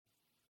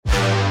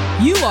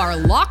You are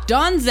Locked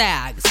On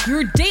Zags,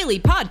 your daily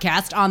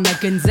podcast on the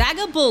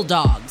Gonzaga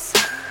Bulldogs.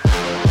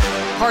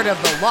 Part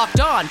of the Locked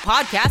On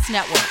Podcast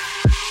Network.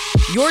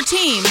 Your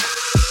team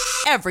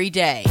every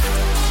day.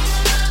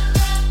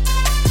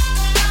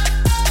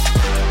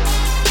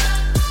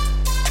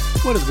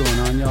 What is going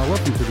on, y'all?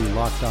 Welcome to the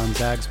Locked On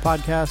Zags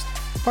podcast,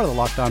 part of the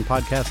Locked On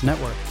Podcast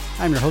Network.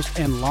 I'm your host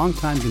and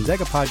longtime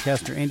Gonzaga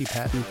podcaster, Andy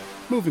Patton,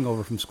 moving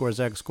over from Score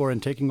Zag Score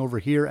and taking over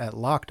here at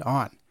Locked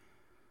On.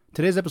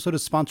 Today's episode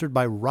is sponsored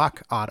by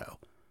Rock Auto.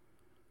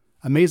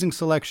 Amazing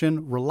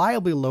selection,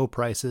 reliably low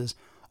prices,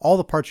 all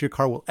the parts your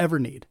car will ever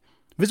need.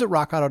 Visit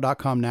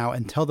rockauto.com now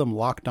and tell them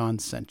Locked On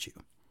sent you.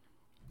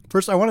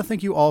 First, I want to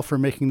thank you all for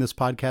making this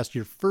podcast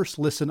your first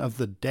listen of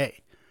the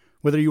day.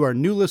 Whether you are a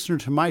new listener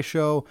to my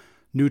show,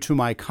 new to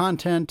my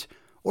content,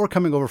 or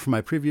coming over from my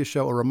previous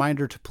show, a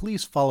reminder to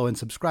please follow and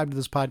subscribe to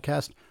this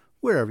podcast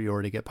wherever you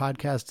already get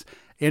podcasts,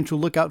 and to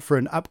look out for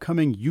an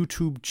upcoming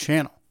YouTube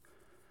channel.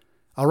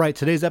 All right,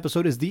 today's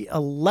episode is the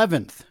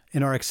 11th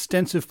in our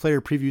extensive player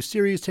preview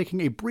series,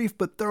 taking a brief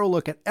but thorough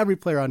look at every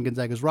player on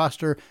Gonzaga's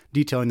roster,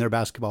 detailing their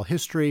basketball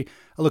history,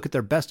 a look at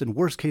their best and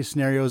worst case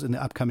scenarios in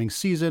the upcoming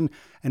season,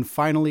 and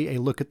finally,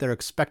 a look at their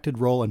expected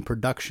role in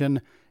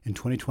production in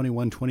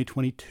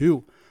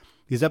 2021-2022.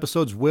 These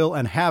episodes will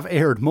and have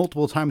aired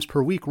multiple times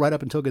per week right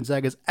up until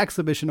Gonzaga's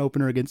exhibition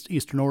opener against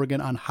Eastern Oregon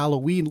on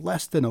Halloween,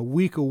 less than a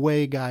week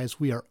away, guys.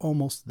 We are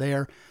almost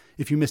there.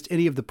 If you missed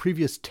any of the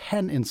previous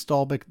 10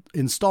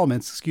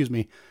 installments,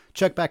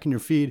 check back in your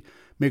feed.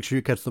 Make sure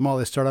you catch them all.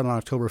 They start on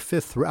October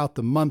 5th throughout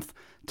the month.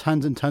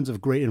 Tons and tons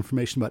of great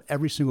information about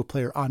every single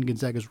player on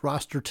Gonzaga's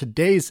roster.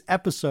 Today's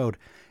episode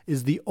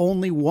is the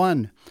only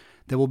one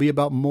that will be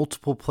about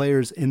multiple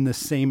players in the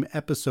same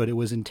episode. It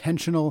was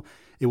intentional.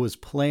 It was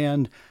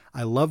planned.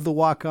 I love the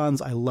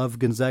walk-ons. I love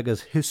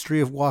Gonzaga's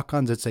history of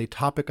walk-ons. It's a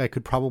topic I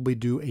could probably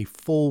do a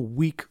full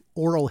week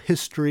oral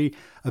history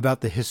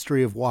about the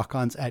history of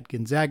walk-ons at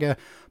Gonzaga.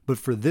 But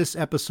for this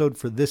episode,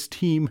 for this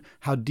team,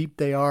 how deep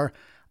they are,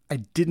 I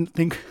didn't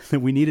think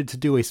that we needed to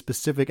do a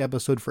specific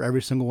episode for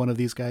every single one of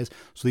these guys.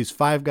 So these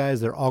 5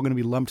 guys, they're all going to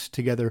be lumped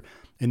together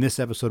in this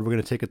episode. We're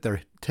going to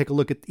take a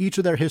look at each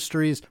of their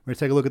histories. We're going to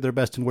take a look at their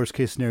best and worst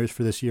case scenarios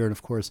for this year, and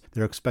of course,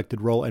 their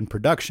expected role and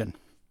production.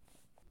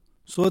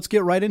 So let's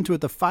get right into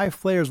it. The 5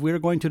 players we are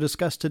going to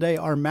discuss today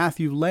are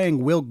Matthew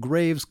Lang, Will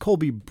Graves,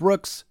 Colby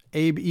Brooks,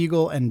 Abe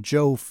Eagle, and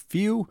Joe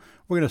Few.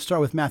 We're going to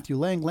start with Matthew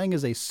Lang. Lang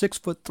is a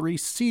 6'3"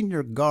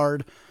 senior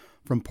guard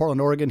from Portland,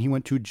 Oregon. He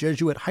went to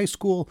Jesuit High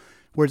School,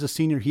 where as a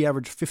senior, he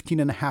averaged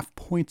 15.5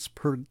 points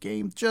per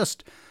game.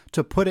 Just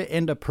to put it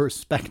into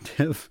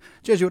perspective,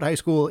 Jesuit High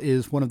School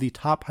is one of the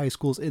top high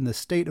schools in the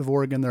state of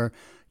Oregon. They're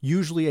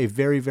usually a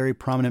very, very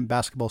prominent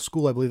basketball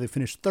school. I believe they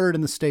finished 3rd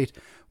in the state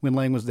when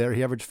Lang was there.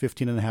 He averaged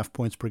 15.5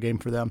 points per game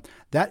for them.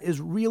 That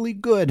is really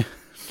good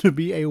to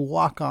be a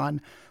walk-on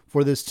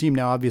for this team.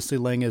 Now, obviously,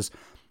 Lang is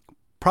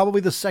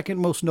probably the second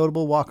most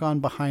notable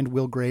walk-on behind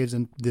Will Graves,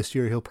 and this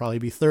year he'll probably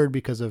be 3rd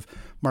because of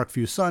Mark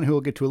Few's son, who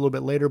we'll get to a little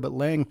bit later. But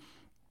Lang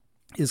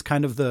is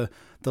kind of the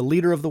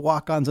leader of the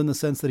walk-ons in the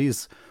sense that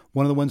he's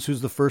one of the ones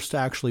who's the first to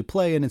actually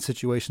play, and in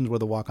situations where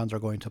the walk-ons are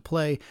going to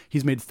play.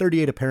 He's made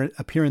 38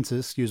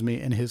 appearances,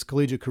 in his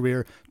collegiate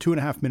career,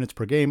 2.5 minutes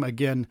per game.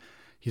 Again,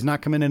 he's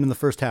not coming in the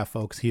first half,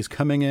 folks. He's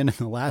coming in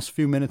the last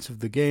few minutes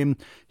of the game.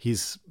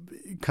 He's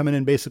coming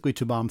in basically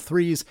to bomb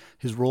threes.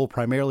 His role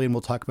primarily, and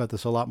we'll talk about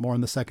this a lot more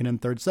in the second and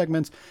third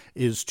segments,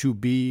 is to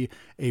be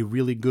a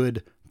really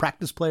good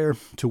practice player,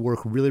 to work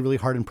really, really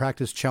hard in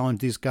practice,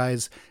 challenge these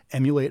guys,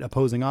 emulate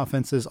opposing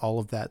offenses, all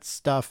of that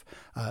stuff.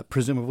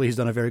 Presumably he's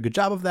done a very good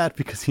job of that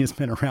because he has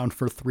been around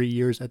for 3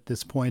 years at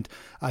this point.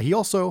 He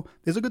also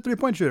is a good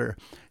three-point shooter.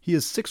 He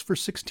is 6 for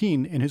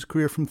 16 in his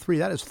career from 3.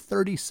 That is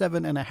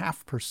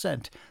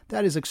 37.5%.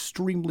 That is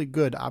extremely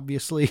good.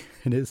 Obviously,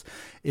 it is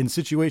in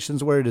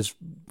situations where it is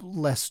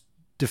less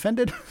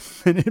defended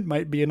than it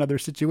might be in other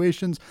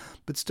situations,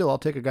 but still, I'll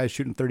take a guy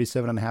shooting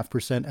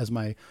 37.5% as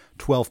my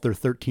 12th or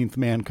 13th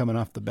man coming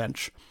off the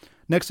bench.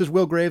 Next is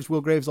Will Graves. Will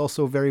Graves,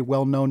 also a very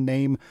well-known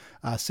name,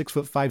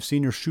 6'5"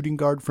 senior shooting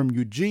guard from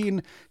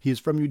Eugene. He is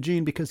from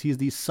Eugene because he is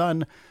the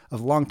son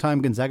of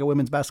longtime Gonzaga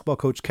women's basketball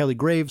coach Kelly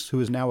Graves, who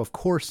is now, of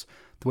course,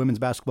 the women's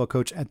basketball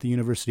coach at the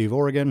University of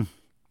Oregon.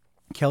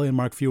 Kelly and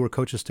Mark Few were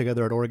coaches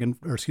together at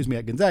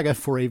Gonzaga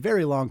for a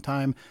very long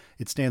time.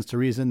 It stands to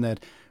reason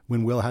that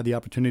when Will had the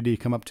opportunity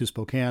to come up to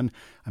Spokane,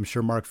 I'm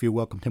sure Mark Few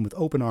welcomed him with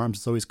open arms.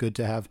 It's always good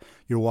to have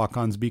your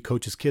walk-ons be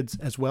coaches' kids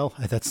as well.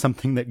 That's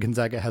something that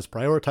Gonzaga has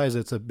prioritized.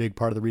 It's a big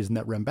part of the reason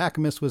that Rem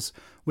Bakamis was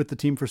with the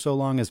team for so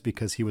long, is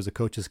because he was a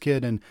coach's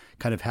kid and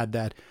kind of had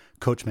that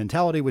coach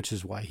mentality, which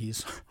is why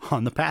he's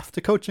on the path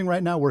to coaching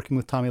right now, working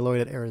with Tommy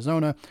Lloyd at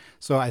Arizona.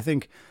 So I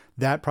think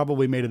that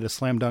probably made it a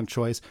slam dunk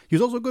choice. He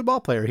was also a good ball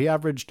player. He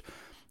averaged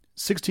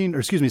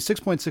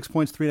 6.6 points,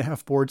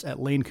 3.5 boards at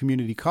Lane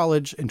Community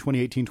College in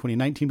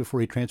 2018-2019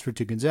 before he transferred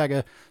to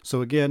Gonzaga.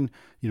 So again,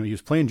 he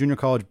was playing junior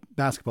college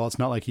basketball. It's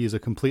not like he is a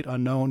complete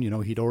unknown.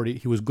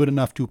 He was good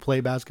enough to play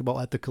basketball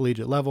at the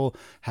collegiate level,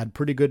 had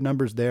pretty good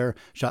numbers there,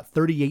 shot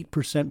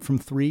 38% from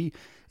 3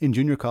 in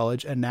junior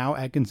college, and now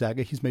at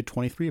Gonzaga, he's made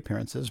 23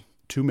 appearances,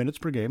 2 minutes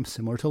per game,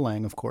 similar to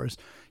Lang, of course.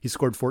 He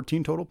scored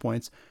 14 total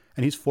points,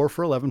 and he's 4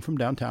 for 11 from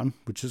downtown,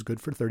 which is good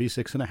for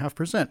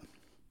 36.5%.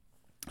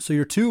 So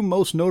your two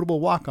most notable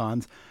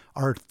walk-ons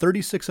are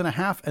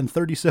 36.5% and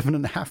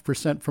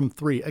 37.5% from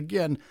three.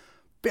 Again,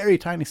 very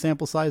tiny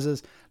sample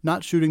sizes,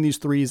 not shooting these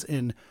threes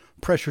in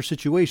pressure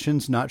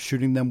situations, not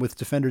shooting them with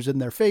defenders in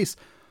their face.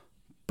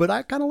 But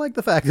I kind of like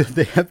the fact that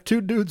they have two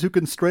dudes who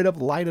can straight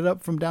up light it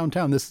up from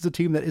downtown. This is a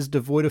team that is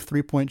devoid of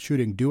three-point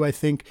shooting. Do I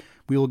think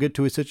we will get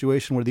to a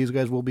situation where these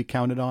guys will be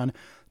counted on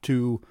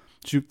to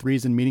shoot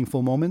threes in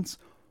meaningful moments?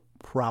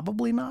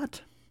 Probably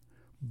not.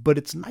 But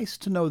it's nice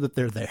to know that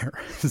they're there,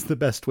 is the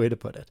best way to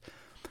put it.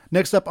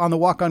 Next up on the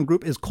walk-on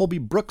group is Colby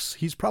Brooks.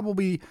 He's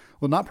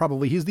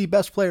he's the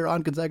best player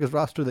on Gonzaga's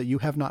roster that you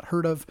have not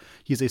heard of.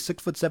 He's a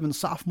 6'7"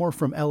 sophomore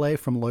from LA,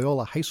 from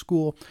Loyola High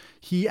School.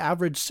 He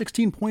averaged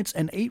 16 points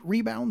and 8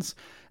 rebounds.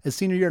 His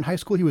senior year in high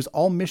school, he was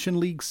All-Mission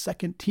League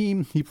second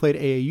team. He played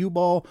AAU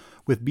ball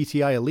with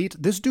BTI Elite.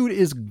 This dude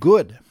is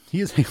good.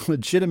 He is a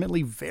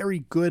legitimately very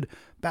good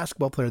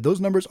basketball player. Those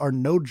numbers are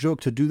no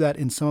joke. To do that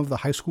in some of the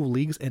high school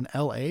leagues in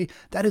LA,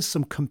 that is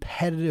some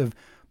competitive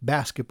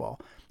basketball.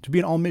 To be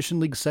an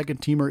All-Mission League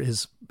second teamer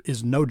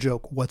is no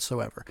joke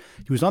whatsoever.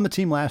 He was on the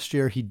team last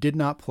year. He did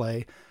not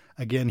play.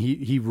 Again,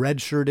 he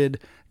redshirted.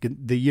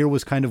 The year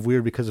was kind of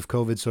weird because of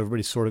COVID, so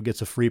everybody sort of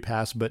gets a free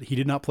pass, but he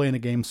did not play in the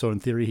game, so in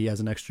theory he has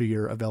an extra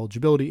year of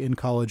eligibility in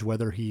college,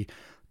 whether he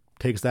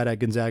takes that at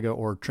Gonzaga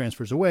or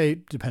transfers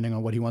away, depending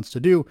on what he wants to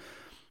do.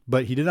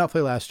 But he did not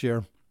play last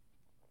year.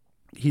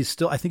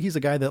 I think he's a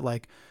guy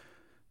that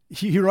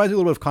he reminds me a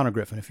little bit of Connor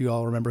Griffin. If you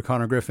all remember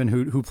Connor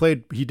Griffin,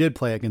 he did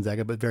play at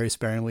Gonzaga, but very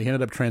sparingly. He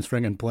ended up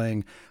transferring and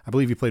playing, I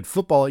believe he played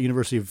football at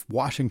University of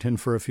Washington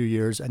for a few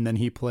years, and then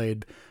he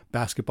played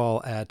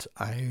basketball at,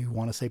 I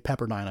want to say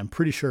Pepperdine. I'm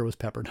pretty sure it was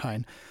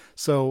Pepperdine.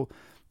 So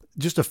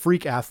just a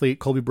freak athlete.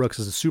 Colby Brooks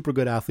is a super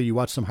good athlete. You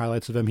watch some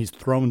highlights of him. He's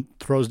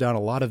throws down a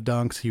lot of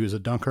dunks. He was a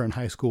dunker in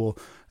high school.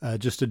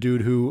 Just a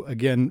dude who,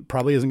 again,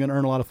 probably isn't going to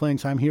earn a lot of playing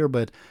time here,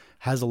 but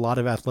has a lot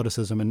of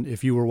athleticism. And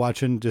if you were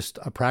watching just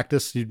a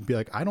practice, you'd be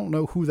like, I don't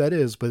know who that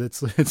is, but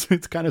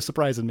it's kind of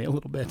surprising me a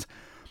little bit.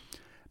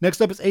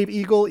 Next up is Abe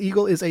Eagle.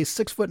 Eagle is a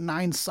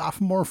 6'9"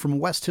 sophomore from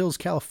West Hills,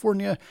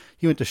 California.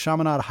 He went to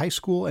Chaminade High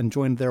School and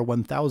joined their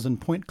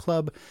 1,000-point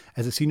club.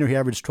 As a senior, he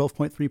averaged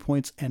 12.3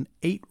 points and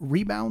 8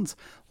 rebounds.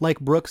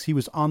 Like Brooks, he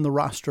was on the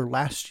roster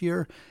last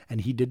year,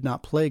 and he did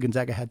not play.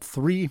 Gonzaga had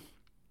 3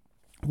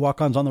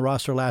 walk-ons on the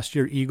roster last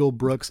year: Eagle,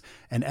 Brooks,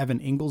 and Evan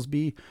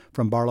Inglesby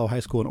from Barlow High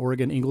School in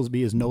Oregon.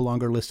 Inglesby is no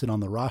longer listed on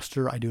the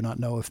roster. I do not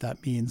know if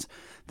that means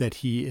that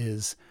he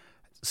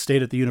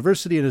stayed at the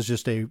university and is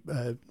just a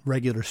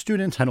regular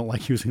student. I don't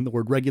like using the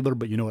word regular,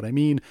 but you know what I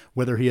mean.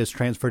 Whether he has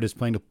transferred, is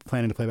planning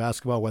to play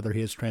basketball, whether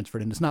he has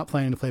transferred and is not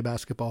planning to play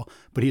basketball,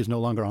 but he is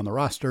no longer on the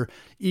roster.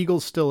 Eagle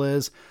still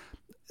is.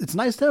 It's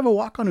nice to have a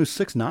walk-on who's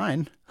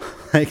 6'9".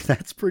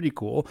 That's pretty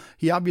cool.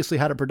 He obviously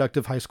had a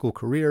productive high school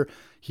career.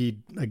 He,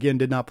 again,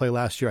 did not play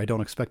last year. I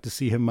don't expect to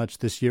see him much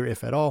this year,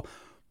 if at all.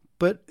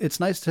 But it's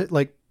nice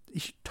to,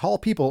 tall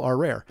people are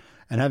rare.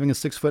 And having a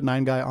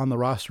 6'9" guy on the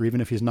roster,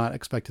 even if he's not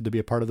expected to be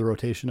a part of the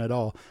rotation at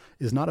all,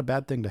 is not a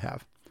bad thing to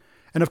have.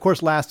 And of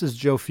course, last is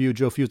Joe Few.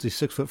 Joe Few is a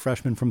 6-foot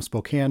freshman from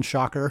Spokane.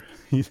 Shocker.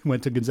 He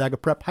went to Gonzaga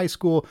Prep High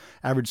School,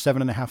 averaged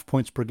 7.5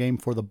 points per game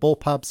for the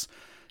Bullpups.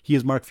 He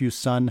is Mark Few's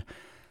son.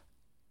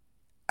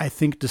 I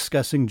think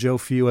discussing Joe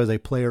Few as a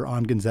player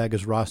on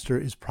Gonzaga's roster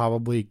is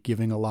probably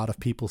giving a lot of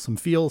people some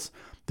feels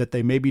that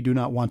they maybe do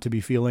not want to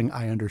be feeling.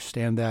 I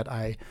understand that.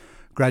 I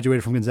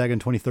graduated from Gonzaga in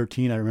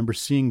 2013. I remember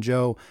seeing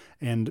Joe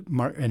and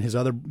his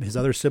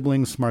other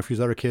siblings, Mark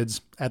Few's other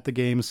kids, at the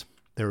games.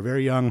 They were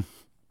very young,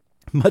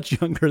 much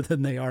younger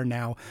than they are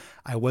now.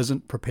 I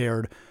wasn't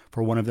prepared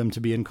for one of them to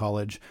be in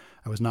college.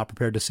 I was not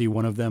prepared to see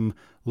one of them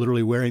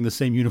literally wearing the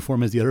same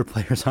uniform as the other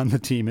players on the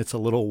team. It's a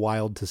little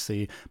wild to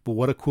see, but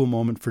what a cool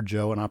moment for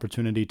Joe, an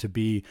opportunity to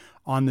be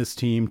on this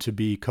team, to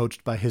be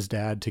coached by his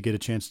dad, to get a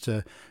chance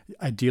to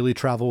ideally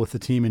travel with the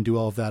team and do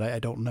all of that. I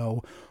don't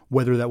know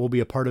whether that will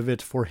be a part of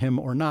it for him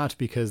or not,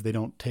 because they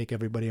don't take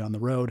everybody on the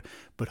road,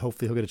 but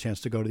hopefully he'll get a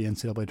chance to go to the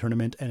NCAA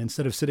tournament. And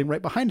instead of sitting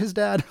right behind his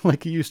dad,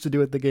 like he used to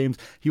do at the games,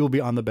 he will be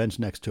on the bench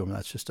next to him.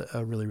 That's just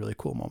a really, really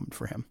cool moment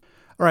for him.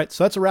 All right,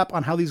 so that's a wrap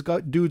on how these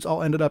dudes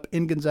all ended up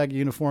in Gonzaga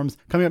uniforms.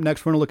 Coming up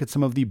next, we're going to look at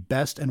some of the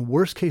best and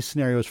worst case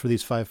scenarios for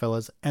these 5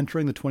 fellas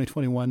entering the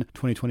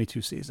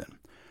 2021-2022 season.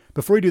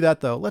 Before we do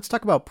that, though, let's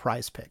talk about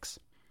Prize Picks.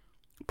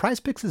 Prize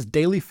Picks is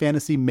daily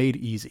fantasy made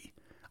easy.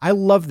 I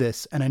love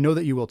this, and I know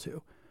that you will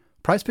too.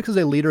 Prize Picks is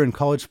a leader in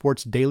college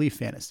sports daily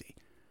fantasy.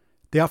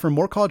 They offer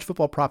more college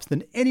football props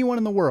than anyone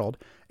in the world,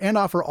 and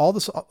offer all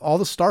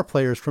the star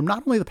players from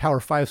not only the Power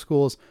 5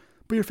 schools,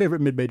 but your favorite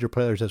mid-major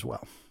players as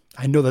well.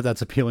 I know that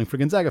that's appealing for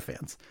Gonzaga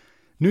fans.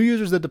 New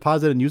users that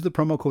deposit and use the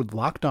promo code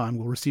LOCKEDON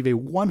will receive a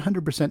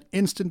 100%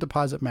 instant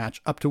deposit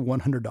match up to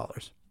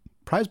 $100.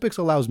 PrizePicks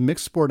allows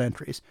mixed sport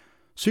entries,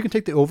 so you can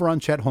take the over on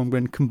Chet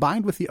Holmgren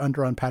combined with the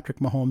under on Patrick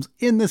Mahomes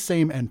in the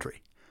same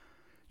entry.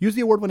 Use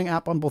the award-winning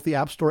app on both the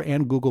App Store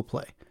and Google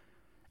Play.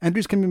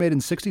 Entries can be made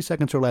in 60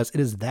 seconds or less. It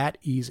is that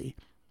easy.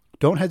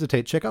 Don't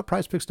hesitate. Check out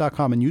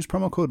PrizePicks.com and use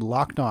promo code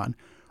LOCKEDON,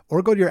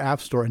 or go to your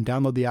app store and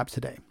download the app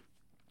today.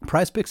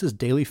 PrizePicks is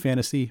daily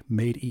fantasy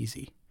made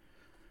easy.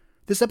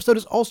 This episode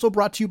is also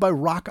brought to you by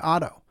Rock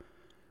Auto.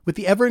 With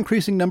the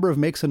ever-increasing number of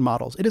makes and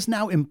models, it is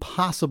now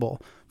impossible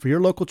for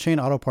your local chain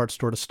auto parts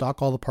store to stock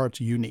all the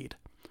parts you need.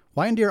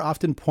 Why endure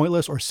often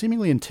pointless or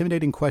seemingly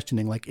intimidating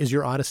questioning like, is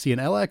your Odyssey an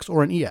LX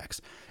or an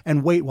EX?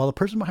 And wait while the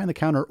person behind the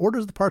counter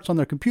orders the parts on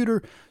their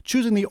computer,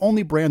 choosing the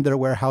only brand their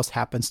warehouse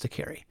happens to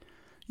carry.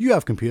 You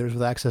have computers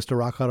with access to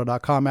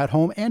RockAuto.com at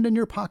home and in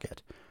your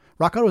pocket.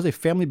 Rock Auto is a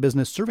family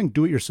business serving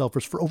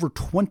do-it-yourselfers for over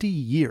 20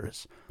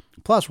 years.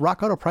 Plus,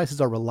 Rock Auto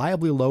prices are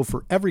reliably low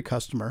for every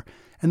customer,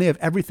 and they have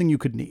everything you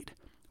could need.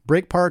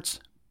 Brake parts,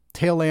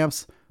 tail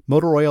lamps,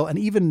 motor oil, and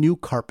even new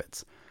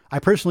carpets. I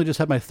personally just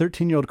had my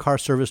 13-year-old car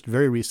serviced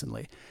very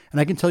recently, and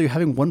I can tell you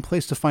having one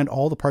place to find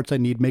all the parts I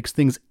need makes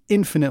things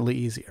infinitely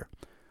easier.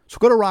 So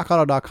go to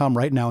RockAuto.com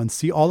right now and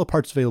see all the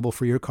parts available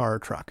for your car or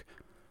truck.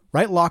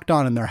 Write Locked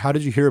On in their How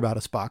Did You Hear About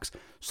Us box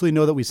so they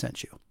know that we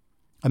sent you.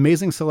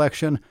 Amazing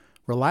selection,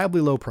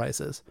 reliably low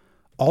prices,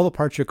 all the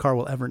parts your car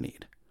will ever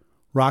need.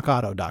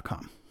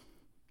 RockAuto.com.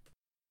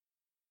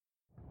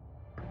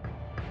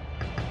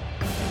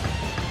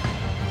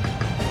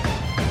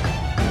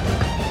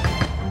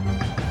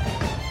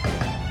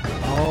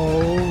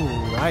 All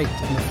right,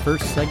 in the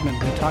first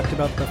segment, we talked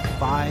about the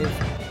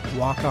 5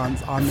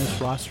 walk-ons on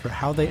this roster,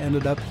 how they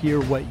ended up here,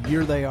 what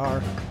year they are,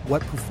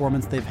 what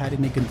performance they've had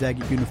in a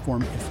Gonzaga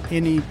uniform, if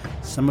any.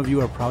 Some of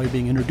you are probably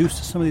being introduced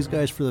to some of these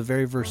guys for the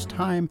very first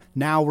time.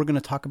 Now we're going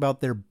to talk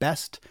about their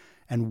best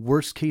and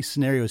worst case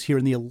scenarios here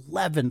in the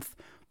 11th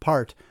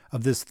part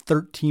of this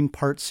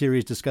 13-part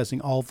series discussing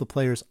all of the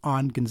players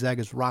on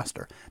Gonzaga's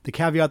roster. The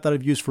caveat that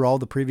I've used for all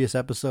the previous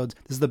episodes,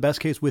 this is the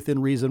best case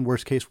within reason,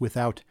 worst case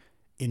without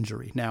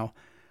injury. Now,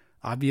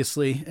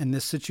 obviously, in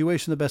this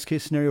situation, the best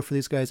case scenario for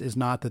these guys is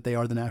not that they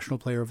are the National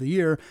Player of the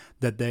Year,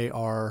 that they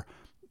are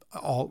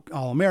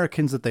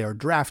all-Americans, that they are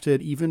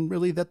drafted, even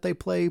really that they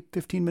play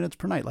 15 minutes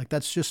per night. Like,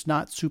 that's just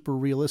not super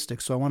realistic.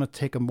 So I want to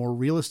take a more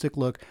realistic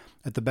look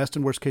at the best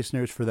and worst case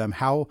scenarios for them,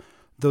 how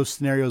those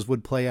scenarios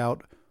would play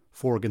out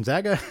for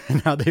Gonzaga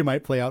and how they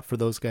might play out for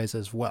those guys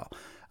as well.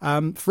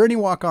 For any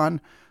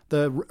walk-on,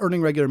 the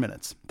earning regular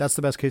minutes, that's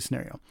the best case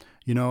scenario.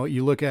 You know,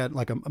 you look at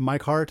like a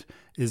Mike Hart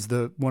is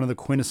one of the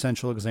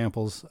quintessential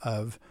examples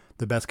of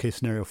the best case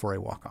scenario for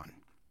a walk-on.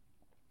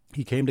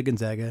 He came to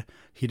Gonzaga.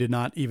 He did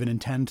not even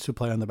intend to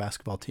play on the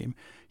basketball team.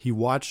 He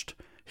watched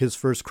his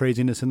first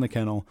craziness in the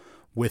kennel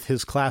with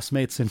his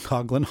classmates in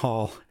Coghlan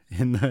Hall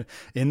in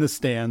the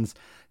stands.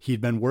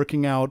 He'd been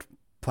working out,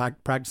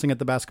 practicing at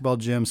the basketball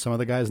gym. Some of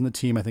the guys in the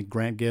team, I think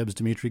Grant Gibbs,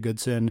 Dimitri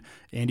Goodson,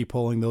 Andy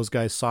Poling, those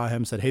guys saw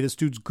him, said, hey, this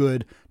dude's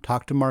good.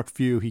 Talked to Mark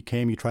Few. He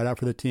came, he tried out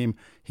for the team.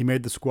 He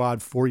made the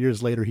squad. 4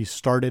 years later, he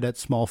started at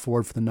small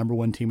forward for the number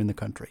 1 team in the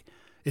country.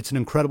 It's an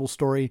incredible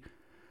story.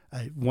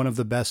 One of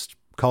the best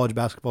college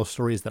basketball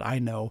stories that I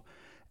know,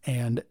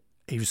 and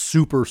a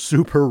super,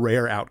 super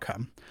rare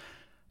outcome.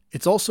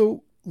 It's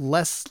also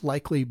less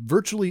likely,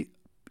 virtually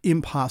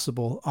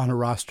impossible on a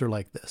roster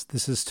like this.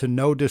 This is to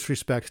no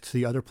disrespect to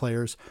the other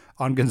players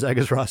on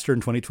Gonzaga's roster in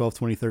 2012,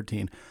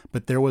 2013,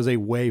 but there was a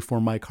way for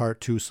Mike Hart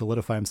to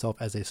solidify himself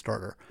as a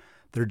starter.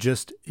 There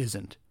just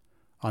isn't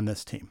on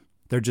this team.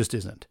 There just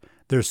isn't.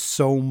 There's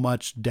so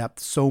much depth,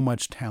 so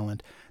much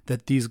talent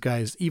that these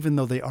guys, even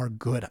though they are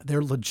good,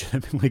 they're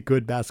legitimately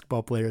good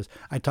basketball players.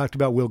 I talked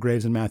about Will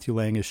Graves and Matthew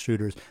Lang as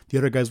shooters. The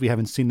other guys, we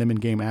haven't seen them in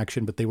game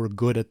action, but they were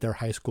good at their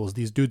high schools.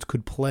 These dudes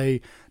could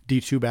play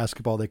D2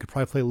 basketball. They could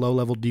probably play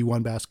low-level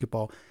D1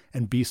 basketball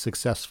and be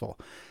successful.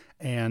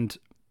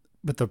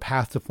 But the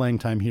path to playing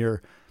time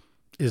here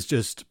is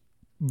just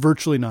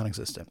virtually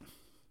non-existent.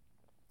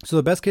 So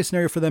the best case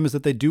scenario for them is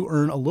that they do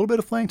earn a little bit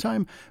of playing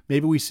time.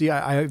 Maybe we see,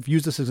 I've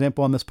used this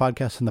example on this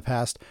podcast in the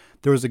past.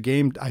 There was a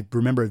game, I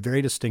remember it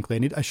very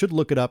distinctly. I should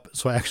look it up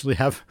so I actually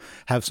have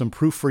some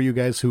proof for you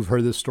guys who've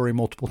heard this story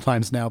multiple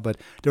times now. But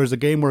there was a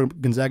game where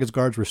Gonzaga's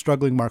guards were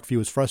struggling. Mark Few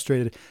was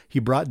frustrated. He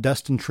brought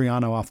Dustin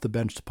Triano off the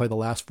bench to play the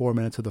last 4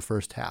 minutes of the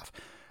first half.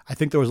 I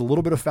think there was a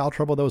little bit of foul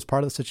trouble that was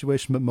part of the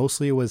situation, but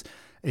mostly it was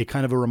a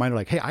kind of a reminder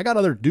like, hey, I got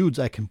other dudes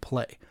I can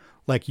play.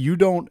 Like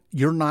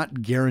you're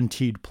not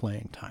guaranteed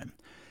playing time.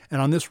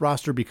 And on this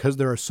roster, because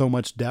there are so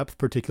much depth,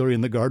 particularly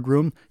in the guard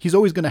room, he's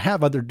always going to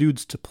have other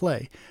dudes to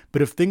play.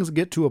 But if things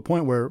get to a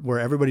point where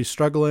everybody's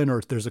struggling, or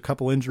if there's a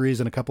couple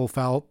injuries and a couple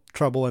foul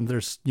trouble, and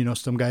there's,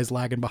 some guys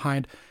lagging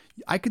behind,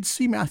 I could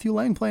see Matthew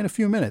Lang playing a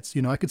few minutes.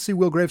 I could see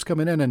Will Graves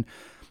coming in and,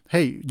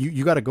 hey,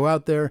 you got to go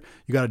out there.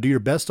 You got to do your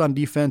best on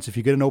defense. If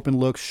you get an open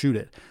look, shoot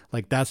it.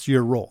 Like that's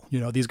your role.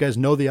 These guys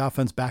know the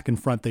offense back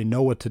and front. They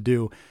know what to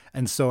do.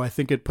 And so I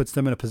think it puts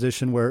them in a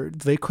position where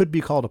they could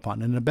be called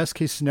upon. And in a best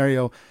case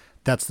scenario,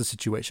 that's the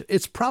situation.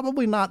 It's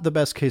probably not the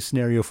best case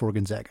scenario for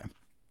Gonzaga.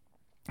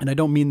 And I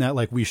don't mean that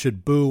like we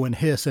should boo and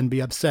hiss and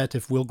be upset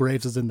if Will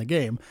Graves is in the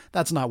game.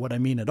 That's not what I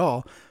mean at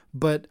all.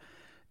 But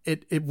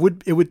it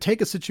would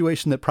take a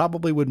situation that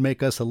probably would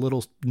make us a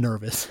little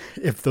nervous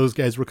if those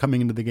guys were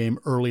coming into the game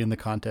early in the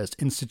contest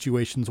in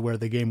situations where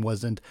the game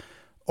wasn't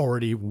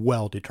already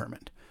well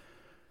determined.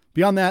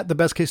 Beyond that, the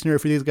best case scenario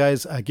for these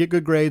guys, get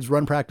good grades,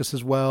 run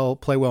practices well,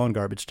 play well in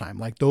garbage time.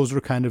 Like those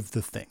are kind of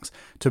the things.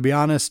 To be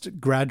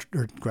honest, grad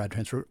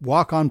transfer,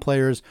 walk-on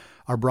players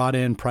are brought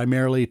in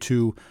primarily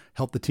to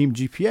help the team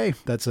GPA.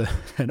 That's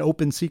an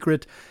open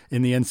secret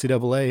in the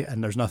NCAA,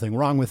 and there's nothing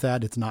wrong with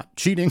that. It's not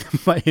cheating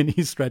by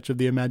any stretch of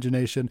the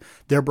imagination.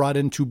 They're brought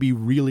in to be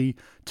really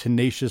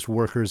tenacious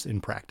workers in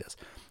practice.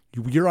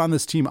 You're on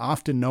this team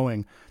often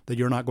knowing that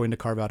you're not going to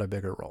carve out a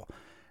bigger role.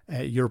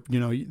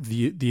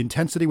 The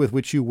intensity with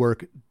which you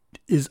work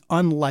is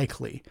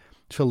unlikely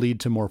to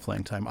lead to more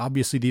playing time.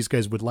 Obviously, these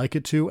guys would like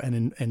it to,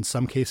 and in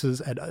some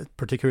cases, at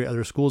particularly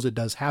other schools, it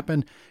does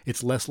happen.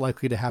 It's less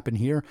likely to happen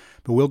here.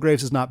 But Will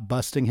Graves is not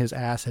busting his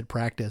ass at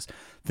practice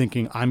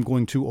thinking, I'm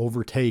going to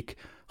overtake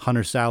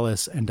Hunter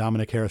Salas and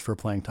Dominic Harris for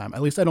playing time.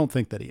 At least I don't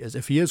think that he is.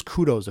 If he is,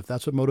 kudos. If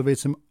that's what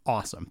motivates him,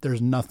 awesome.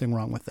 There's nothing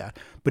wrong with that.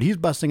 But he's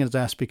busting his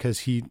ass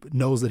because he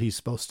knows that he's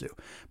supposed to,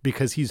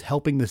 because he's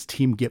helping this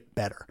team get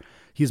better.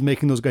 He's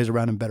making those guys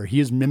around him better. He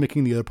is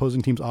mimicking the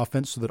opposing team's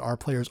offense so that our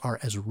players are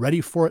as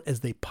ready for it as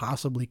they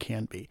possibly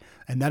can be.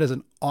 And that is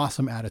an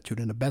awesome attitude.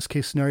 In a best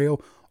case scenario,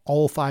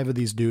 all 5 of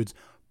these dudes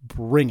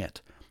bring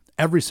it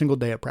every single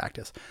day at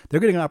practice. They're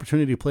getting an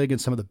opportunity to play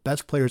against some of the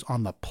best players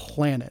on the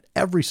planet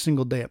every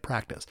single day at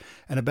practice.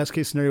 And a best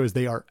case scenario is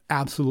they are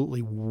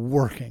absolutely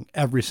working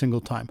every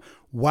single time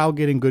while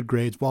getting good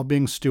grades, while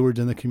being stewards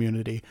in the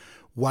community,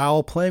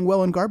 while playing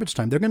well in garbage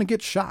time. They're going to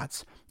get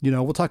shots.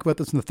 We'll talk about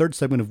this in the third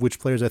segment of which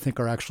players I think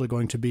are actually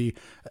going to be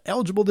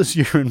eligible this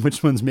year and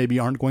which ones maybe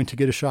aren't going to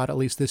get a shot at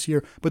least this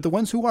year. But the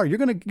ones who are, you're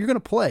going to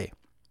play.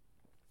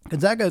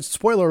 Gonzaga,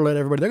 spoiler alert,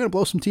 everybody, they're going to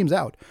blow some teams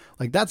out.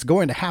 Like that's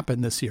going to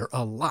happen this year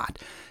a lot.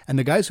 And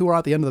the guys who are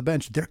at the end of the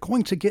bench, they're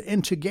going to get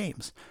into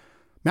games.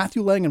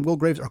 Matthew Lang and Will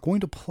Graves are going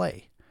to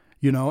play.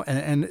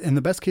 And in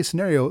the best case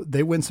scenario,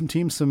 they win some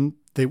teams,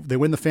 they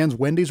win the fans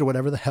Wendy's or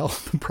whatever the hell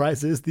the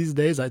prize is these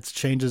days. It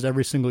changes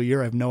every single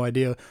year. I have no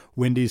idea.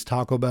 Wendy's,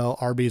 Taco Bell,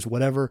 Arby's,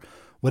 whatever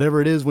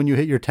it is when you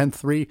hit your 10th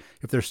three,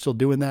 if they're still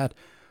doing that,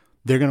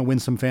 they're going to win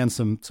some fans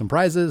some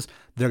prizes.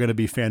 They're going to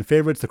be fan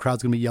favorites. The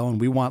crowd's going to be yelling,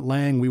 we want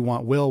Lang, we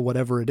want Will,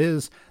 whatever it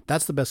is.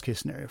 That's the best case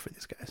scenario for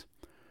these guys.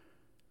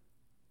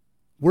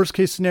 Worst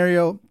case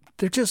scenario,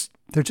 there just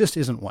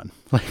isn't one.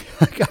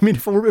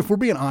 If we're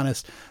being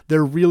honest,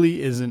 there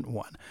really isn't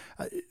one.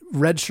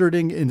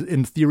 Redshirting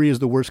in theory is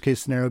the worst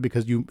case scenario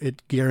because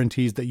it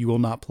guarantees that you will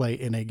not play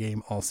in a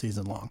game all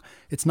season long.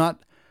 It's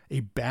not a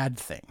bad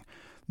thing.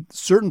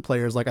 Certain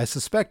players, like I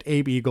suspect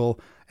Abe Eagle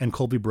and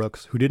Colby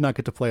Brooks, who did not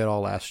get to play at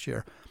all last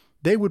year,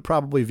 they would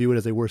probably view it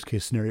as a worst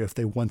case scenario if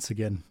they once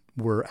again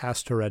were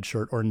asked to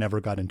redshirt or never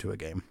got into a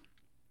game.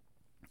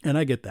 And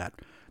I get that.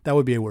 That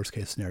would be a worst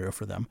case scenario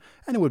for them.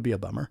 And it would be a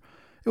bummer.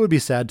 It would be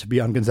sad to be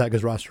on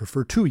Gonzaga's roster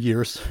for 2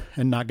 years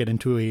and not get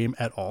into a game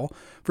at all.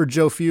 For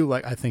Joe Few,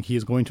 I think he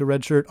is going to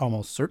redshirt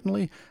almost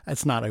certainly.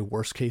 That's not a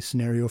worst case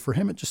scenario for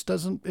him. It just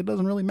doesn't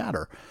really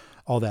matter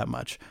all that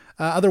much.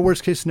 Other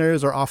worst case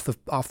scenarios are off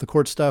the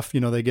court stuff.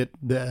 They get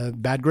the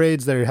bad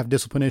grades, they have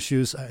discipline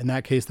issues. In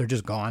that case, they're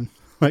just gone.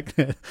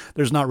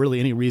 There's not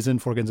really any reason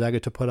for Gonzaga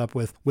to put up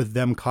with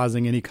them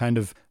causing any kind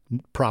of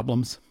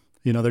problems.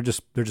 They're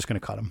just going to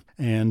cut them.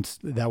 And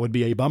that would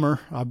be a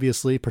bummer,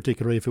 obviously,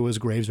 particularly if it was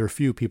Graves or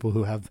Few, people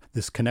who have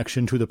this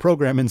connection to the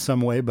program in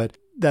some way. But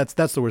that's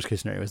the worst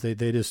case scenario is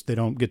they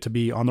don't get to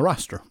be on the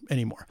roster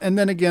anymore. And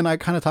then again, I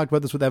kind of talked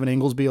about this with Evan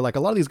Inglesby. Like a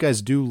lot of these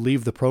guys do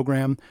leave the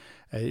program.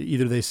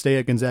 Either they stay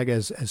at Gonzaga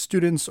as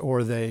students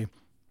or they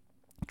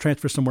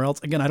transfer somewhere else.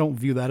 Again, I don't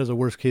view that as a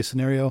worst case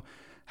scenario.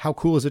 How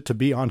cool is it to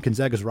be on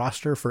Gonzaga's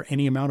roster for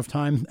any amount of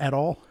time at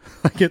all?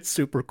 It's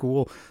super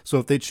cool. So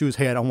if they choose,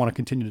 hey, I don't want to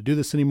continue to do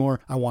this anymore.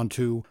 I want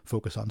to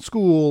focus on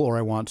school, or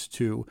I want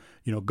to,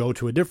 go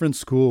to a different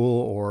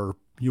school, or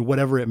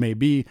whatever it may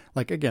be.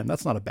 Again,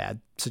 that's not a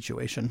bad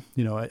situation.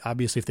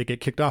 Obviously if they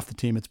get kicked off the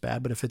team, it's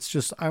bad. But if it's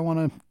just, I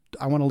want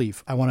to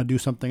leave, I want to do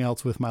something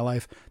else with my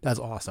life, that's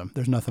awesome.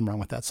 There's nothing wrong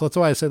with that. So that's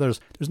why I say there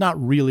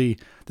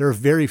are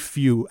very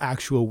few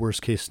actual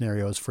worst case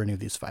scenarios for any of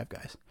these 5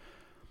 guys.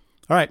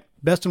 All right,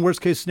 best and worst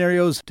case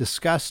scenarios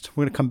discussed.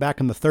 We're going to come back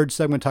in the third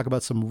segment, talk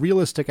about some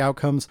realistic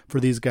outcomes for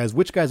these guys,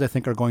 which guys I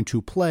think are going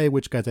to play,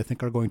 which guys I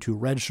think are going to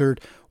redshirt,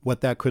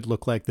 what that could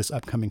look like this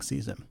upcoming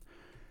season.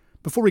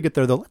 Before we get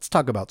there, though, let's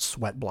talk about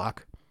Sweatblock.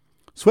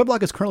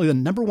 Sweatblock is currently the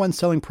 #1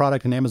 selling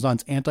product in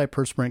Amazon's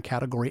antiperspirant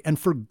category, and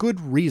for good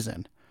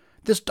reason.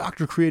 This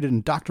doctor-created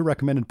and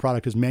doctor-recommended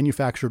product is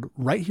manufactured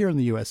right here in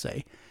the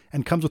USA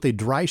and comes with a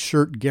dry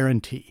shirt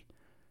guarantee.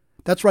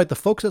 That's right, the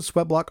folks at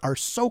Sweatblock are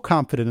so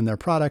confident in their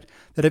product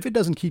that if it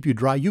doesn't keep you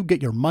dry, you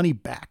get your money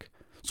back.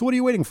 So what are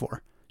you waiting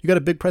for? You got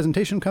a big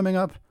presentation coming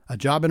up, a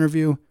job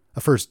interview,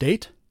 a first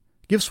date?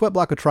 Give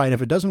Sweatblock a try, and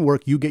if it doesn't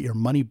work, you get your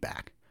money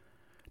back.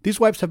 These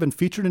wipes have been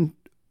featured and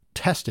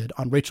tested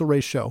on Rachel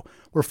Ray's show,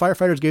 where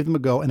firefighters gave them a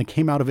go and it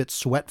came out of it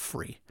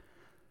sweat-free.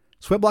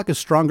 Sweatblock is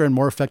stronger and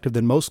more effective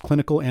than most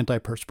clinical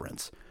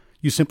antiperspirants.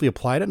 You simply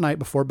apply it at night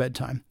before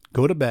bedtime,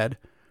 go to bed.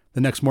 The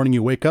next morning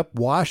you wake up,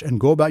 wash, and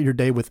go about your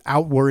day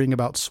without worrying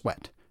about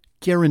sweat.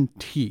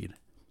 Guaranteed.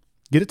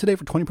 Get it today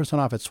for 20%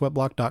 off at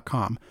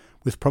sweatblock.com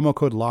with promo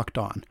code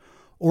LOCKEDON,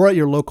 or at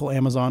your local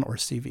Amazon or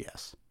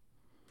CVS.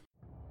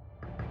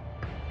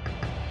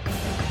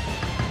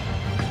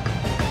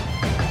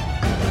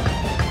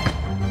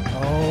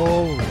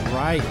 All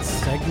right,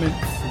 segment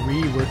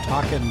 3, we're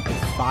talking the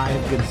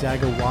 5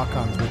 Gonzaga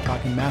walk-ons. We're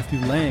talking Matthew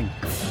Lang,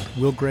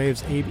 Will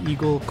Graves, Abe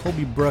Eagle,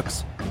 Colby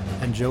Brooks,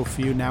 and Joe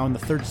Few. Now in the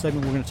third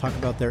segment, we're going to talk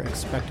about their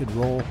expected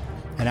role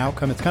and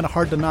outcome. It's kind of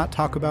hard to not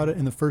talk about it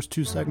in the first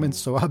 2 segments,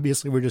 so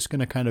obviously we're just going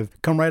to kind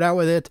of come right out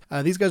with it.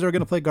 These guys are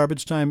going to play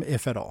garbage time,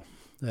 if at all.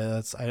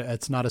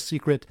 It's not a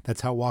secret.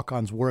 That's how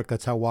walk-ons work.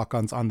 That's how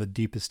walk-ons on the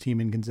deepest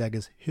team in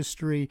Gonzaga's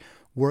history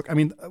work. I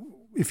mean,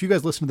 if you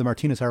guys listen to the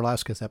Martynas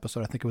Arlauskas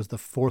episode, I think it was the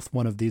 4th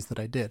one of these that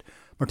I did.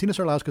 Martynas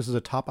Arlauskas is a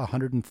top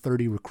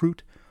 130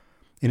 recruit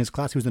in his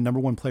class. He was the number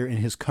 1 player in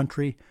his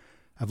country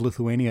of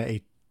Lithuania,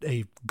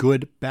 a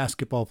good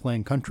basketball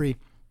playing country.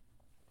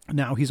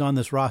 Now he's on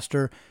this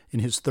roster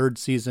in his 3rd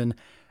season,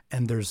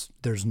 and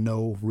there's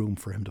no room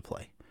for him to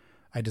play.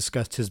 I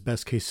discussed his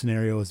best case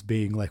scenario as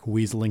being like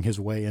weaseling his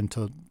way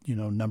into,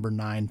 number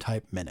 9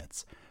 type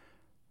minutes.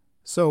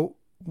 So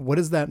what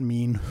does that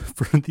mean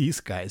for these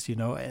guys?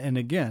 And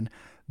again,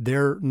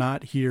 they're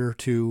not here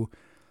to,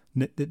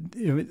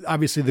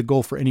 obviously the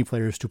goal for any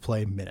player is to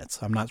play minutes.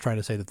 I'm not trying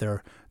to say that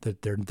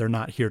they're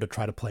not here to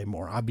try to play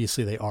more.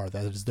 Obviously they are.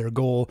 That is their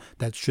goal.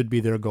 That should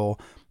be their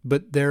goal.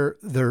 But their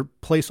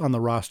place on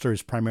the roster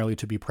is primarily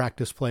to be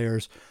practice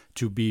players,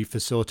 to be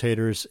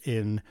facilitators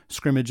in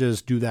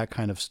scrimmages, do that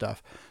kind of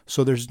stuff.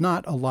 So there's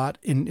not a lot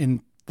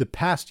in the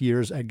past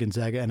years at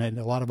Gonzaga and in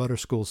a lot of other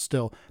schools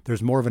still,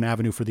 there's more of an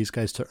avenue for these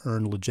guys to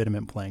earn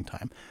legitimate playing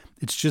time.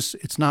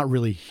 It's not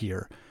really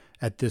here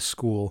at this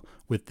school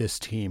with this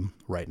team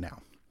right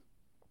now.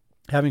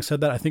 Having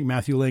said that, I think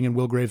Matthew Lang and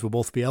Will Graves will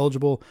both be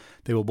eligible.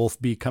 They will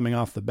both be coming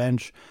off the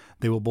bench.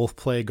 They will both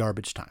play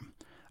garbage time.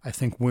 I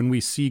think when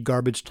we see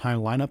garbage time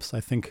lineups,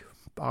 I think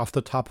off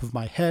the top of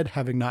my head,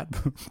 having not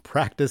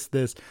practiced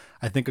this,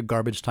 I think a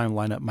garbage time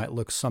lineup might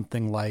look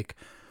something like,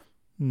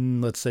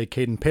 let's say,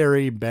 Caden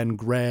Perry, Ben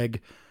Gregg,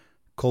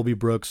 Colby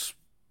Brooks,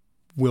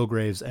 Will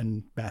Graves,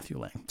 and Matthew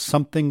Lang.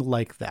 Something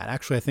like that.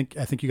 Actually, I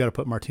think you got to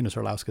put Martynas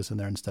Arlauskas in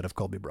there instead of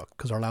Colby Brooks,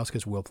 because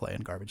Arlauskas will play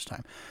in garbage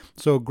time.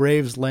 So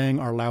Graves, Lang,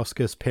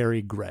 Arlauskas,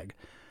 Perry, Gregg.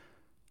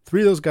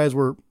 3 of those guys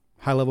were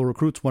high-level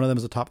recruits. One of them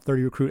is a top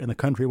 30 recruit in the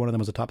country. One of them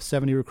was a top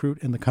 70 recruit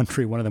in the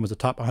country. One of them was a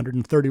top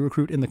 130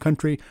 recruit in the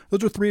country.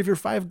 Those are 3 of your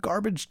 5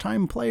 garbage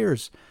time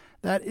players.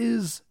 That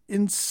is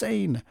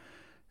insane.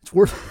 It's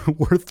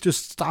worth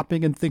just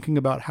stopping and thinking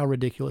about how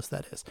ridiculous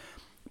that is.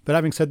 But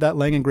having said that,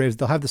 Lang and Graves,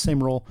 they'll have the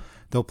same role.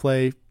 They'll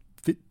play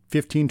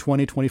 15,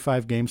 20,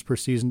 25 games per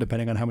season,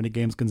 depending on how many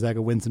games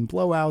Gonzaga wins in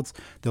blowouts.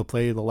 They'll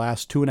play the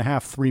last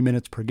 2.5, 3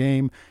 minutes per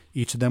game.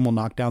 Each of them will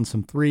knock down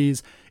some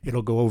threes.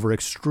 It'll go over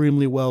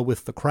extremely well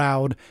with the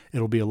crowd.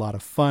 It'll be a lot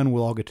of fun.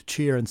 We'll all get to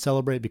cheer and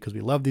celebrate because we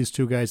love these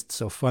 2 guys. It's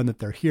so fun that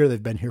they're here.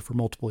 They've been here for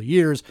multiple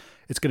years.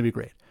 It's going to be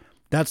great.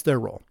 That's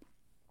their role.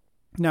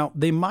 Now,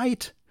 they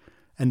might,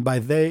 and by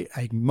they,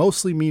 I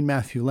mostly mean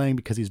Matthew Lang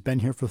because he's been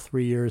here for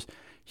 3 years.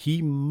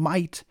 He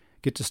might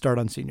get to start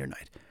on senior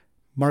night.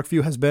 Mark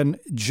Few has been,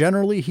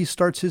 generally, he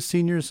starts his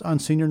seniors on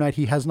senior night.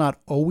 He has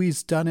not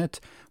always done it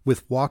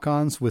with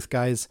walk-ons, with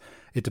guys.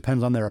 It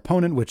depends on their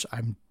opponent, which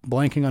I'm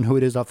blanking on who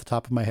it is off the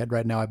top of my head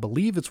right now. I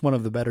believe it's one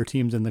of the better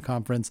teams in the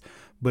conference.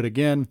 But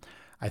again,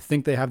 I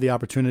think they have the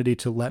opportunity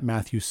to let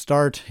Matthew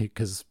start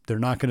because they're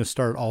not going to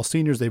start all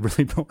seniors. They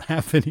really don't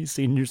have any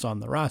seniors on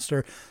the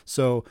roster.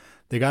 So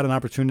they got an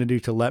opportunity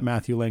to let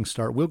Matthew Lang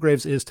start. Will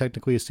Graves is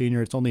technically a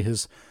senior. It's only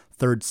his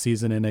 3rd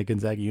season in a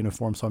Gonzaga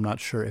uniform, so I'm not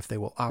sure if they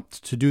will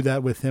opt to do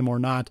that with him or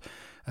not.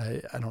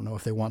 I don't know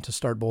if they want to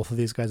start both of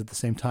these guys at the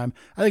same time.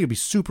 I think it'd be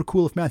super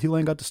cool if Matthew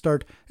Lang got to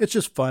start. It's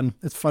just fun.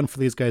 It's fun for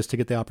these guys to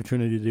get the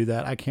opportunity to do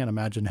that. I can't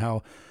imagine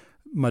how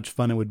much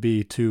fun it would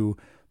be to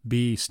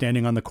be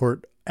standing on the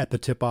court at the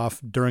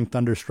tip-off during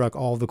Thunderstruck,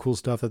 all the cool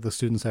stuff that the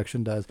student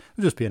section does. It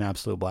would just be an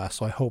absolute blast.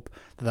 So I hope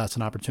that that's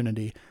an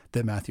opportunity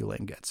that Matthew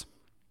Lang gets.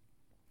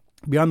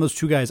 Beyond those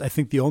 2 guys, I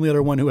think the only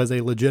other one who has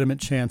a legitimate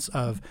chance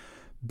of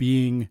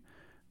being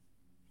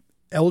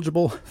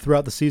eligible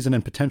throughout the season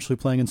and potentially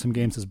playing in some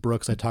games is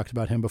Brooks. I talked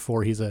about him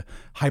before. He's a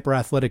hyper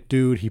athletic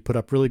dude. He put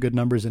up really good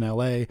numbers in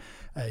LA.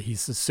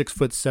 He's a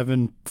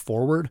 6'7"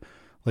 forward.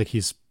 Like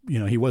he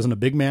wasn't a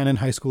big man in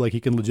high school. Like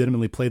he can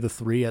legitimately play the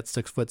 3 at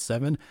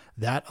 6'7".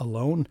 That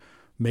alone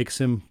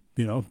makes him,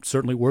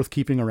 certainly worth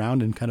keeping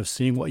around and kind of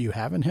seeing what you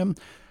have in him.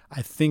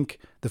 I think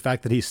the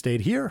fact that he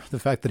stayed here, the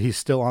fact that he's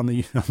still on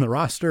the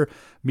roster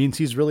means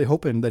he's really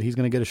hoping that he's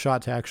going to get a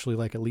shot to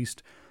actually at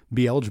least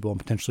be eligible and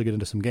potentially get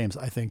into some games.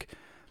 I think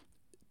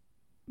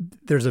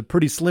there's a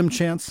pretty slim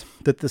chance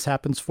that this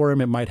happens for him.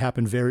 It might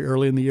happen very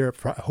early in the year.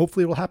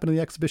 Hopefully it will happen in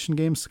the exhibition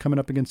games coming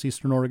up against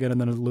Eastern Oregon and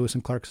then Lewis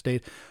and Clark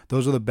State.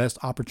 Those are the best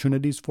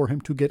opportunities for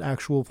him to get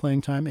actual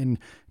playing time in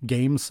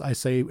games. I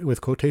say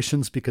with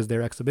quotations because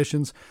they're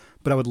exhibitions,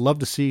 but I would love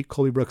to see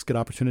Colby Brooks get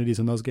opportunities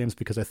in those games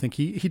because I think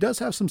he does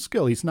have some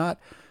skill. He's not,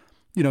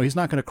 he's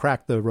not going to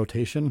crack the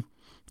rotation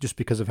just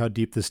because of how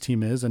deep this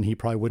team is, and he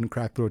probably wouldn't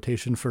crack the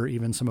rotation for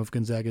even some of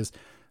Gonzaga's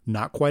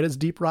not quite as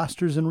deep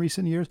rosters in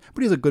recent years,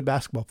 but he's a good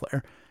basketball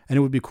player, and it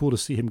would be cool to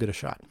see him get a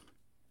shot.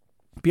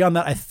 Beyond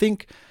that, I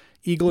think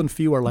Eagle and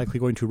Few are likely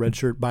going to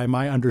redshirt. By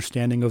my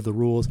understanding of the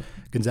rules,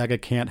 Gonzaga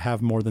can't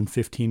have more than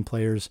 15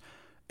 players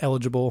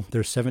eligible.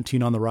 There's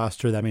 17 on the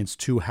roster. That means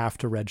 2 have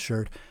to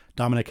redshirt.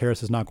 Dominic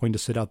Harris is not going to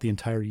sit out the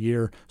entire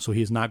year, so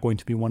he's not going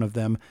to be one of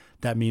them.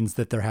 That means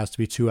that there has to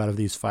be 2 out of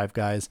these 5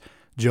 guys.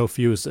 Joe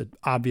Few is an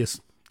obvious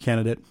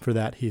candidate for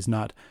that. He's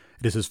not.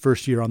 It is his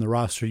first year on the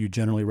roster. You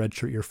generally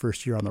redshirt your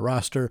first year on the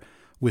roster.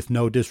 With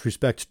no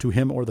disrespect to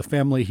him or the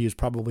family, he is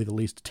probably the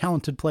least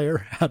talented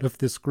player out of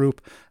this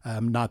group.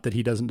 Not that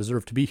he doesn't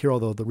deserve to be here,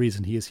 although the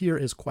reason he is here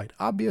is quite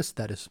obvious.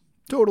 That is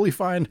totally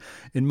fine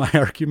in my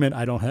argument.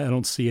 I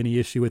don't see any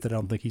issue with it. I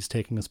don't think he's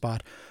taking a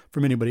spot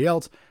from anybody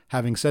else.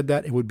 Having said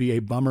that, it would be a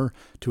bummer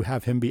to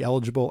have him be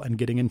eligible and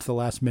getting into the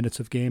last minutes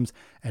of games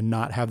and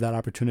not have that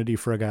opportunity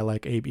for a guy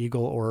like Abe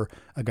Eagle or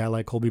a guy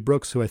like Colby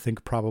Brooks, who I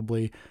think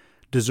probably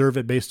deserve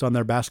it based on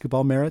their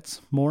basketball merits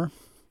more.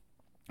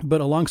 But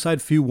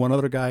alongside Few, one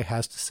other guy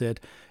has to sit.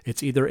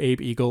 It's either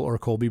Abe Eagle or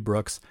Colby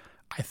Brooks.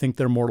 I think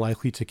they're more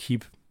likely to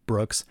keep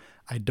Brooks.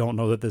 I don't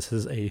know that this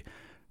is a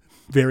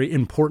very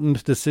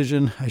important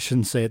decision. I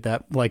shouldn't say it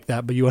like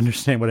that, but you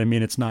understand what I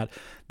mean. It's not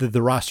that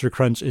the roster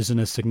crunch isn't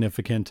a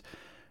significant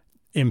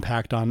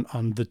impact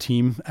on the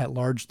team at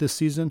large this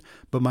season.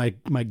 But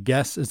my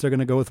guess is they're going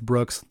to go with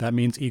Brooks. That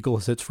means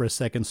Eagle sits for a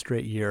second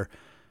straight year.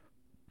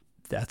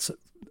 That's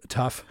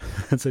tough.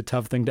 It's a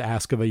tough thing to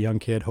ask of a young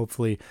kid.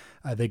 Hopefully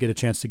they get a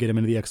chance to get him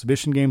into the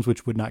exhibition games,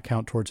 which would not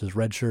count towards his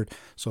red shirt.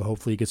 So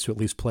hopefully he gets to at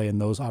least play in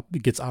those,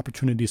 gets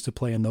opportunities to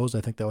play in those.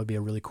 I think that would be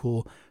a really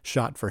cool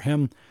shot for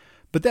him.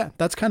 But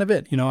that's kind of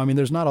it.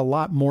 There's not a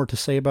lot more to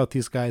say about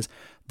these guys.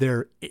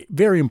 They're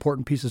very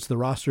important pieces to the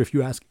roster. If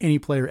you ask any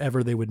player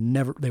ever, they would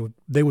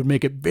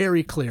make it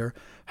very clear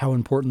how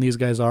important these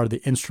guys are,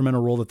 the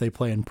instrumental role that they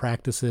play in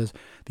practices,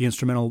 the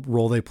instrumental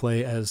role they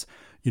play as,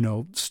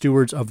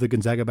 stewards of the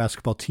Gonzaga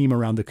basketball team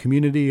around the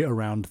community,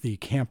 around the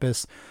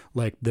campus.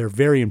 Like, they're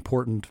very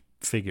important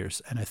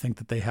figures. And I think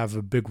that they have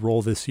a big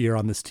role this year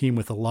on this team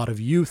with a lot of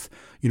youth.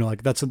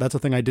 That's a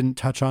thing I didn't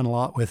touch on a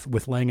lot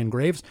with Lang and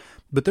Graves,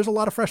 but there's a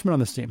lot of freshmen on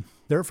this team.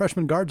 There are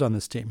freshman guards on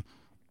this team.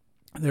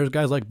 There's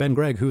guys like Ben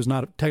Gregg, who's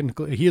not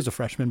technically, he is a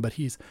freshman, but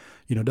he's,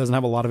 doesn't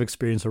have a lot of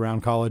experience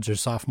around college.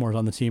 There's sophomores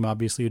on the team,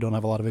 obviously, who don't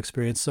have a lot of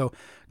experience. So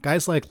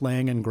guys like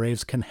Lang and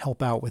Graves can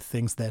help out with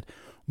things that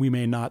we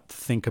may not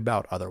think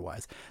about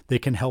otherwise. They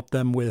can help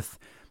them with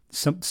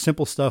some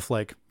simple stuff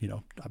like,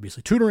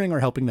 obviously tutoring, or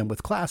helping them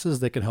with classes.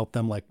 They can help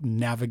them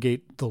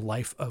navigate the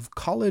life of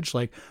college,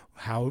 like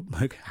how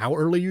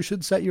early you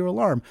should set your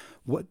alarm.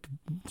 What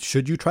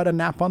should you try to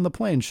nap on the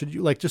plane? Should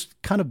you just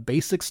kind of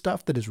basic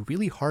stuff that is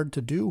really hard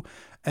to do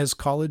as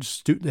college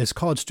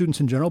students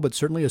in general, but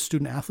certainly as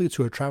student athletes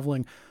who are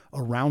traveling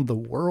around the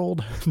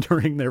world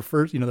during their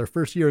first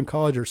year in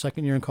college or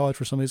second year in college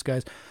for some of these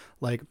guys.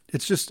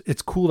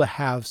 It's cool to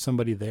have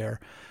somebody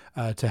there,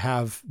 to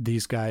have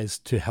these guys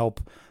to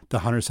help the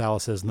Hunter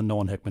Salises and the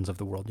Nolan Hickmans of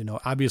the world.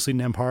 Obviously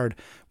Nembhard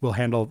will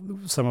handle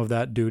some of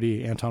that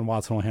duty. Anton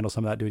Watson will handle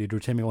some of that duty. Drew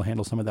Timme will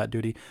handle some of that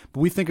duty. But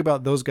we think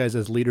about those guys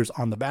as leaders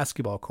on the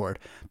basketball court,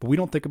 but we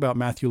don't think about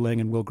Matthew Lang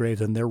and Will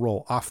Graves and their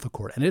role off the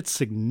court. And it's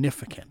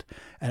significant.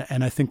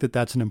 And I think that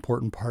that's an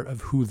important part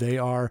of who they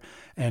are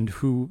and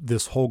who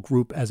this whole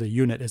group as a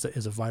unit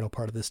is a vital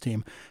part of this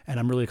team. And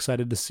I'm really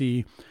excited to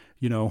see,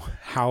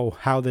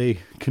 how they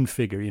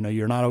configure.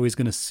 You're not always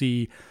going to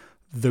see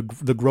the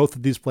growth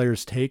that these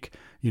players take,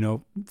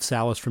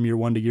 Salas from year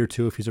 1 to year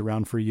 2, if he's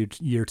around for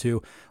year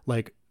 2,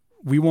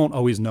 we won't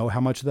always know how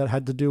much of that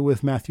had to do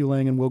with Matthew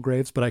Lang and Will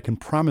Graves, but I can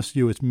promise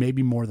you it's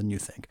maybe more than you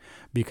think,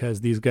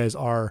 because these guys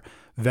are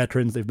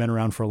veterans. They've been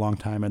around for a long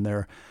time, and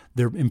they're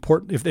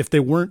important. If they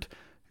weren't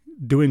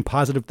doing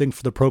positive things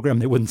for the program,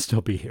 they wouldn't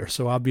still be here.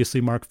 So obviously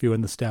Mark Few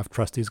and the staff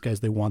trust these guys.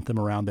 They want them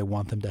around. They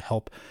want them to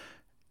help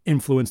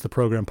influence the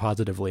program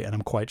positively. And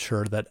I'm quite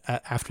sure that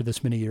after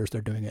this many years,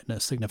 they're doing it in a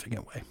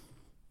significant way.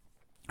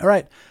 All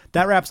right,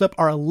 that wraps up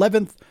our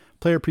 11th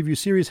player preview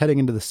series heading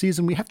into the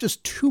season. We have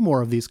just 2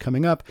 more of these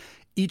coming up.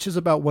 Each is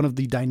about one of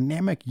the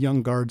dynamic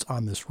young guards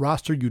on this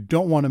roster. You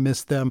don't want to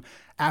miss them.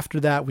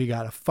 After that, we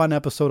got a fun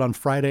episode on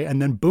Friday,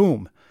 and then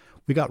boom,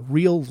 we got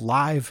real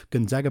live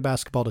Gonzaga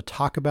basketball to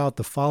talk about.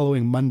 The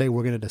following Monday,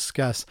 we're going to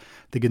discuss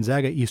the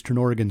Gonzaga Eastern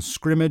Oregon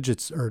scrimmage.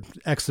 Or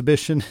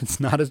exhibition. It's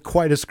not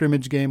quite a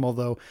scrimmage game,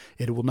 although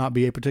it will not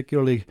be a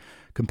particularly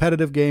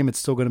competitive game. It's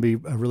still going to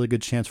be a really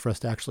good chance for us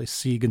to actually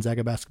see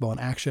Gonzaga basketball in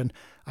action.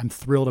 I'm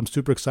thrilled. I'm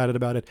super excited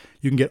about it.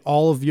 You can get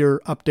all of your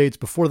updates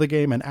before the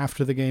game and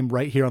after the game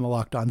right here on the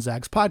Locked On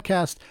Zags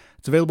podcast.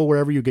 It's available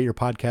wherever you get your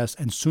podcasts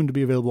and soon to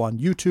be available on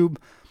YouTube.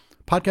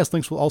 Podcast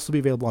links will also be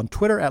available on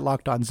Twitter at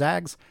Locked On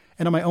Zags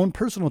and on my own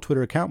personal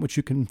Twitter account, which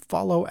you can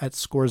follow at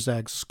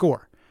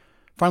ScoreZagsScore.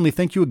 Finally,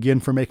 thank you again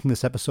for making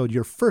this episode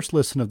your first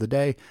listen of the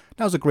day.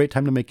 Now's a great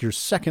time to make your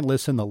second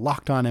listen, the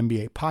Locked On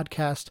NBA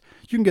podcast.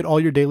 You can get all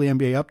your daily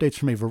NBA updates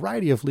from a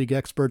variety of league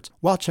experts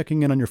while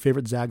checking in on your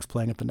favorite Zags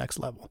playing at the next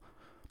level.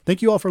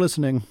 Thank you all for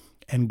listening,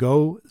 and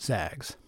go Zags.